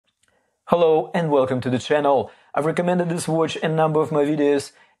Hello and welcome to the channel. I've recommended this watch in a number of my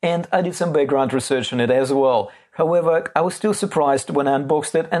videos and I did some background research on it as well. However, I was still surprised when I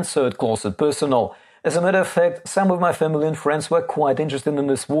unboxed it and saw it close and personal. As a matter of fact, some of my family and friends were quite interested in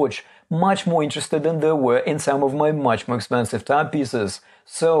this watch, much more interested than they were in some of my much more expensive timepieces.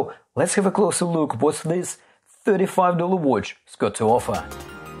 So let's have a closer look what this $35 watch has got to offer.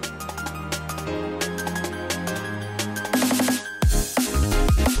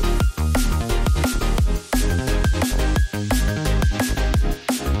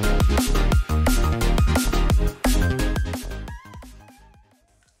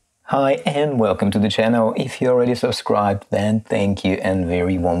 Hi and welcome to the channel. If you're already subscribed, then thank you and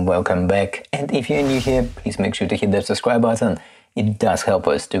very warm welcome back. And if you're new here, please make sure to hit that subscribe button. It does help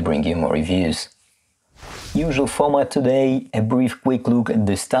us to bring you more reviews. Usual format today, a brief quick look at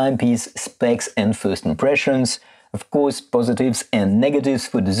this timepiece, specs and first impressions. Of course, positives and negatives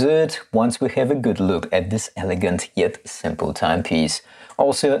for dessert once we have a good look at this elegant yet simple timepiece.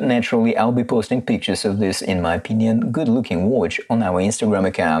 Also, naturally, I'll be posting pictures of this, in my opinion, good-looking watch on our Instagram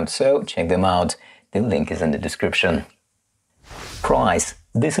account, so check them out. The link is in the description. Price.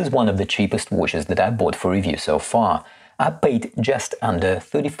 This is one of the cheapest watches that I bought for review so far. I paid just under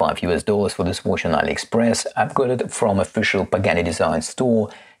 $35 for this watch on AliExpress. I've got it from official Pagani Design store.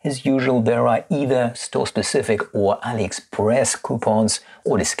 As usual, there are either store-specific or AliExpress coupons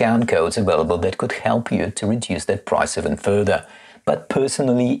or discount codes available that could help you to reduce that price even further. But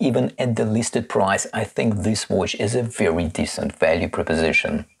personally, even at the listed price, I think this watch is a very decent value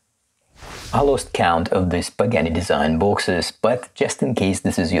proposition. I lost count of these Pagani Design boxes, but just in case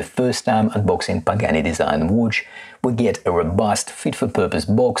this is your first time unboxing Pagani Design watch, we get a robust, fit-for-purpose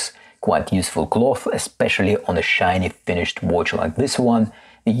box, quite useful cloth, especially on a shiny finished watch like this one,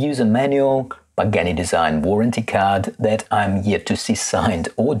 the user manual, Pagani Design warranty card that I'm yet to see signed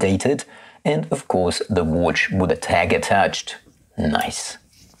or dated, and of course the watch with a tag attached. Nice.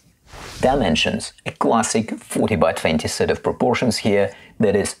 Dimensions. A classic 40x20 set of proportions here,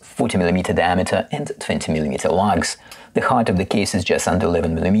 that is 40mm diameter and 20mm lugs. The height of the case is just under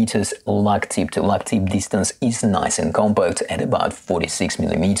 11mm, lug tip to lug tip distance is nice and compact at about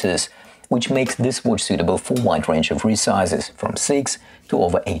 46mm, which makes this watch suitable for a wide range of wrist sizes, from 6 to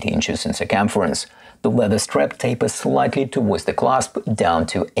over 8 inches in circumference. The leather strap tapers slightly towards the clasp down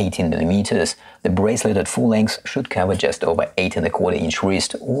to 18mm. The bracelet at full length should cover just over 8¼ inch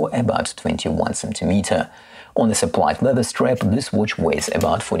wrist or about 21 cm. On the supplied leather strap, this watch weighs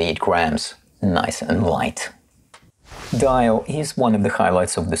about 48 grams. Nice and light. Dial is one of the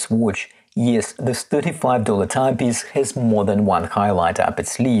highlights of this watch. Yes, this $35 timepiece has more than one highlight up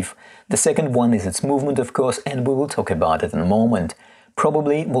its sleeve. The second one is its movement, of course, and we will talk about it in a moment.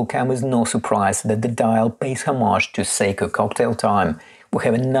 Probably will come as no surprise that the dial pays homage to Seiko Cocktail Time. We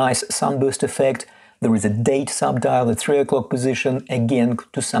have a nice sunburst effect. There is a date subdial at 3 o'clock position, again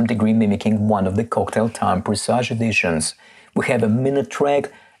to some degree mimicking one of the Cocktail Time Presage editions. We have a minute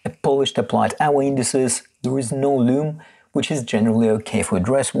track, a polished applied hour indices. There is no lume, which is generally okay for a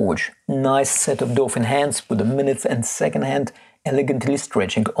dress watch. Nice set of dolphin hands with the minutes and second hand elegantly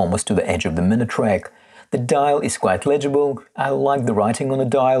stretching almost to the edge of the minute track. The dial is quite legible. I like the writing on the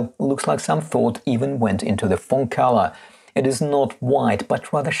dial. Looks like some thought even went into the font color. It is not white,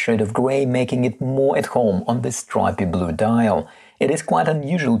 but rather shade of gray, making it more at home on the stripy blue dial. It is quite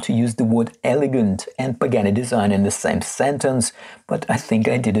unusual to use the word elegant and Pagani Design in the same sentence, but I think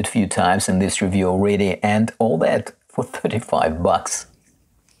I did it a few times in this review already, and all that for $35.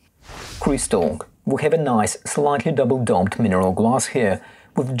 Crystal. We have a nice, slightly double-domed mineral glass here,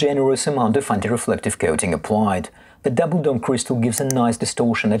 with generous amount of anti-reflective coating applied. The double-dome crystal gives a nice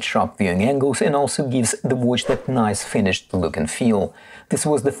distortion at sharp viewing angles and also gives the watch that nice finished look and feel. This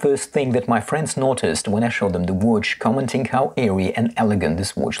was the first thing that my friends noticed when I showed them the watch, commenting how airy and elegant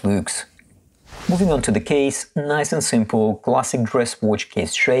this watch looks. Moving on to the case, nice and simple, classic dress watch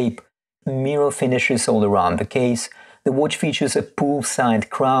case shape, mirror finishes all around the case. The watch features a pool-side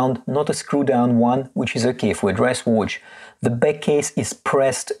crown, not a screw-down one, which is okay for a dress watch. The back case is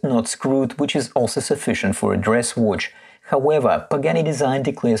pressed, not screwed, which is also sufficient for a dress watch. However, Pagani Design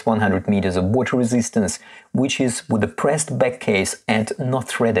declares 100 meters of water resistance, which is, with a pressed back case and not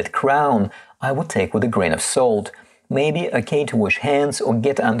threaded crown, I would take with a grain of salt. Maybe okay to wash hands or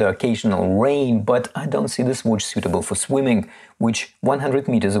get under occasional rain, but I don't see this watch suitable for swimming, which 100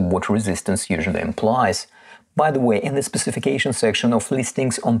 meters of water resistance usually implies. By the way, in the specification section of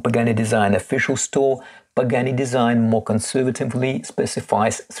listings on Pagani Design official store, Pagani Design more conservatively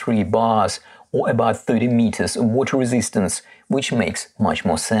specifies 3 bars, or about 30 meters of water resistance, which makes much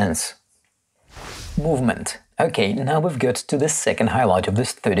more sense. Movement. Okay, now we've got to the second highlight of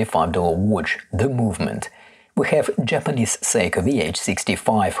this $35 watch, the movement. We have Japanese Seiko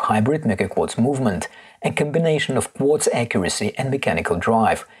VH65 hybrid Meca-Quartz movement, a combination of quartz accuracy and mechanical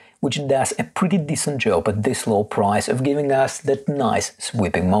drive, which does a pretty decent job at this low price of giving us that nice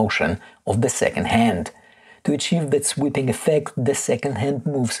sweeping motion of the second hand. To achieve that sweeping effect, the second hand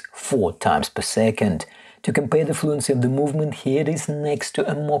moves 4 times per second. To compare the fluency of the movement, here it is next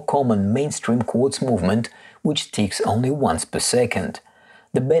to a more common mainstream quartz movement, which ticks only once per second.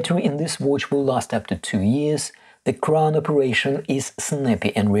 The battery in this watch will last up to 2 years. The crown operation is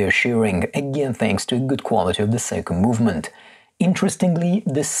snappy and reassuring, again thanks to a good quality of the Seiko movement. Interestingly,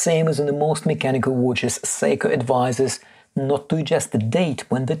 the same as in the most mechanical watches, Seiko advises not to adjust the date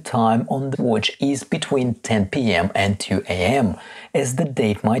when the time on the watch is between 10 p.m. and 2 a.m., as the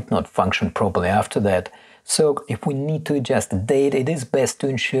date might not function properly after that. So, if we need to adjust the date, it is best to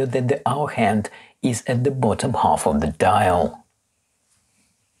ensure that the hour hand is at the bottom half of the dial.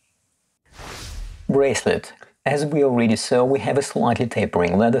 Bracelet. As we already saw, we have a slightly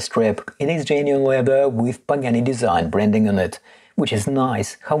tapering leather strap. It is genuine leather with Pagani Design branding on it, which is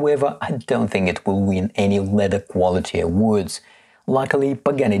nice. However, I don't think it will win any leather quality awards. Luckily,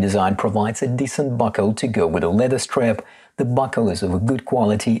 Pagani Design provides a decent buckle to go with the leather strap. The buckle is of a good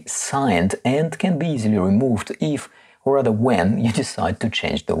quality, signed, and can be easily removed if, or rather when, you decide to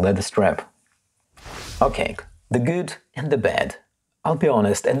change the leather strap. Okay, the good and the bad. I'll be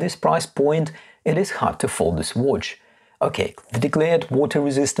honest, at this price point, it is hard to fold this watch. Okay, the declared water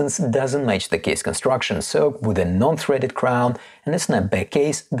resistance doesn't match the case construction, so with a non-threaded crown and a snapback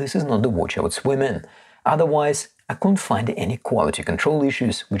case, this is not the watch I would swim in. Otherwise, I couldn't find any quality control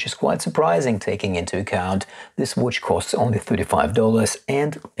issues, which is quite surprising taking into account this watch costs only $35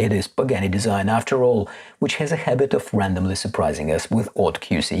 and it is Pagani Design after all, which has a habit of randomly surprising us with odd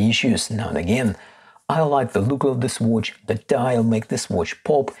QC issues now and again. I like the look of this watch, the dial makes this watch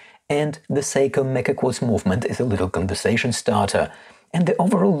pop, and the Seiko Meca-Quartz movement is a little conversation starter. And the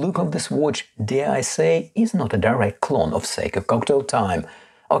overall look of this watch, dare I say, is not a direct clone of Seiko Cocktail Time.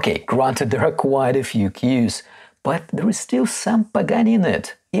 Okay, granted there are quite a few cues, but there is still some Pagani in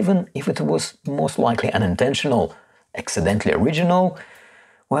it, even if it was most likely unintentional. Accidentally original?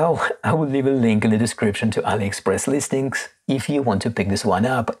 Well, I will leave a link in the description to AliExpress listings if you want to pick this one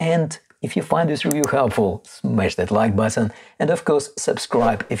up, and if you find this review helpful, smash that like button and of course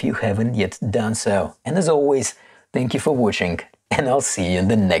subscribe if you haven't yet done so. And as always, thank you for watching and I'll see you in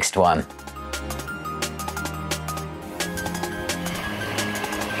the next one.